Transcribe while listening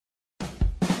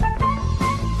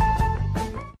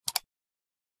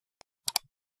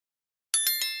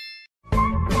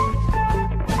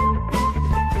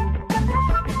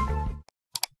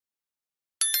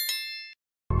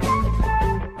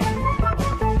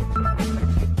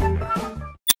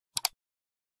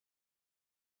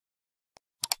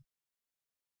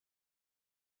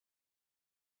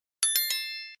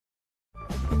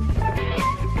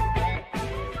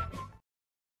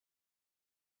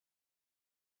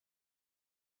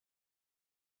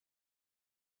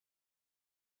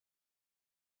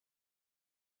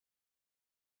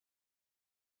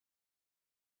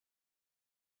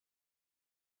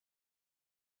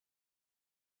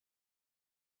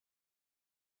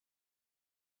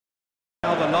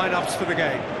Now the lineups for the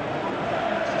game.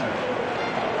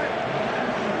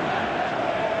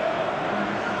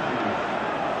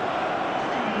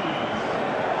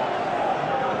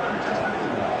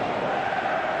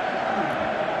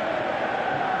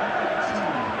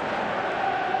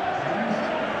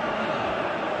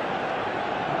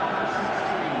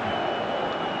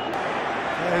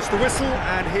 There's the whistle,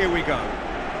 and here we go.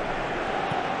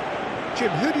 Jim,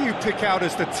 who do you pick out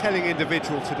as the telling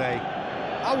individual today?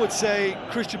 I would say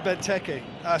Christian Benteke,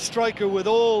 a striker with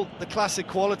all the classic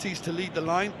qualities to lead the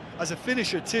line. As a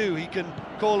finisher too, he can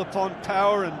call upon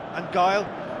power and guile,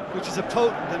 which is a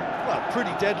potent and, well, pretty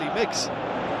deadly mix.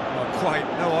 Not quite,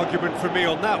 no argument from me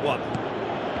on that one.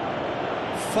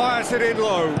 Fires it in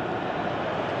low. He's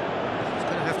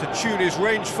going to have to tune his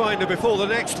rangefinder before the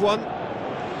next one.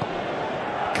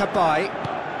 Kabai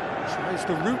tries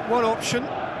the route one option.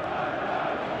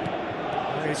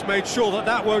 He's made sure that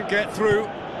that won't get through.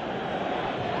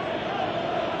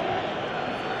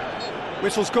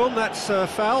 Whistle's gone, that's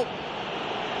foul.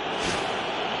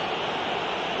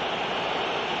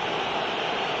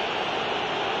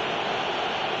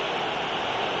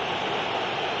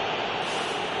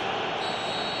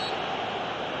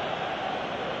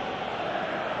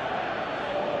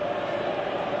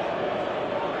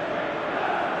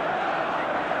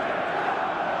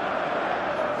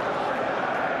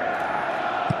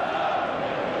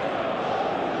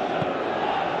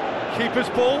 Keeper's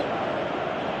ball.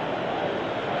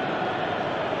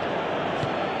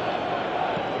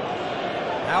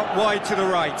 Out wide to the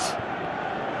right.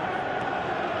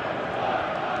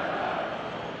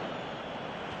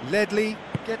 Ledley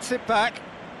gets it back.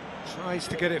 Tries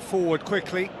to get it forward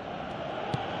quickly.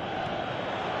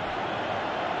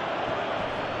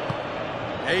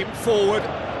 Aim forward.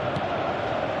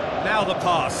 Now the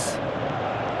pass.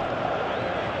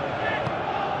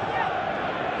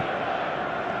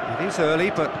 It is early,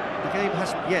 but the game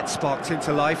hasn't yet sparked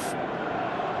into life.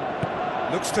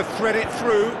 Looks to thread it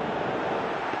through.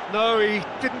 No, he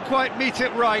didn't quite meet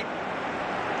it right.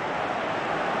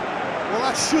 Well,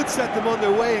 that should set them on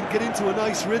their way and get into a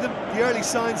nice rhythm. The early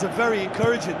signs are very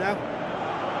encouraging now.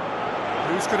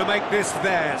 Who's going to make this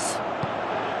theirs?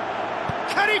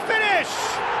 Can he finish?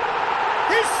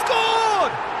 He's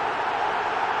scored!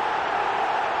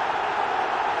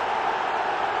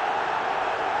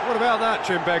 What about that,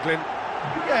 Jim Beglin?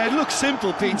 Yeah, it looks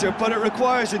simple, Peter, but it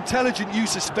requires intelligent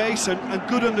use of space and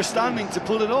good understanding to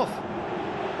pull it off.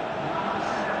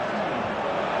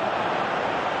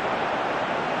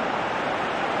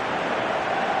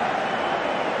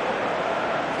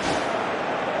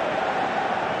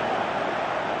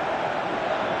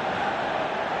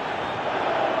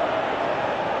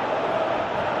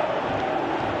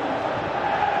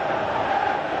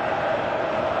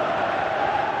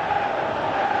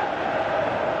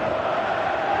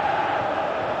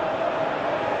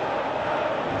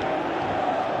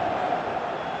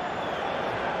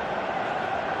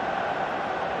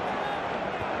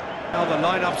 Now the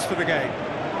lineups for the game.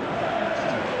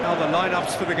 Now the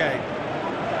lineups for the game.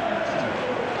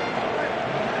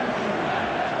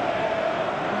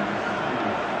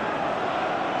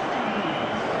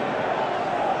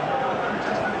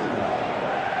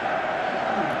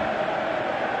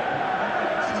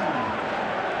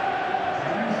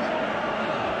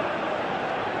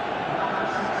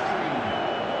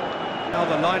 Now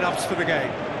the lineups for the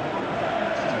game.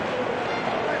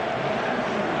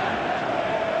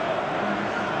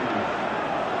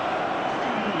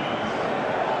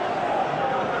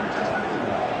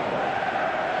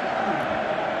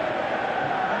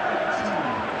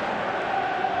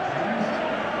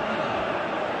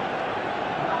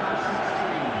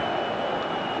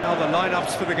 Now the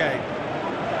lineups for the game.